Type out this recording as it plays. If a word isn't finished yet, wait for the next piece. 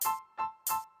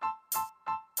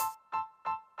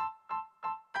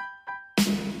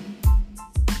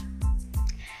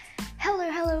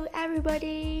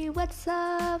everybody, what's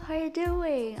up? How are you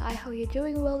doing? I hope you're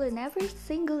doing well in every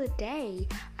single day.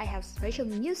 I have special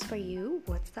news for you.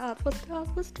 What's up?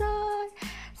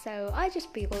 So I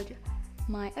just built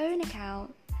my own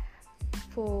account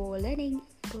for learning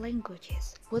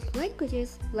languages. With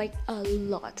languages, like a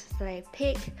lot that I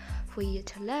pick for you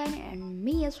to learn and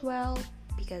me as well,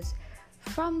 because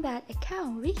from that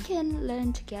account we can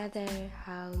learn together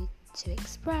how to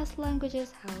express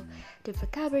languages, how the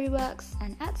vocabulary works,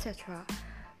 and etc.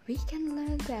 We can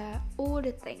learn there all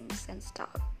the things and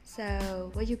stuff. So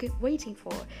what you waiting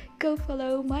for? Go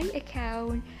follow my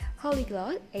account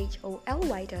Holyglot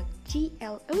HOLY.GLOT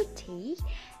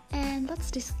and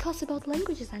let's discuss about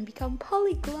languages and become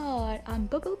polyglot. I'm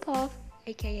Bubble Puff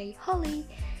aka Holly,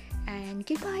 and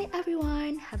goodbye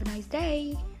everyone. Have a nice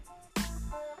day.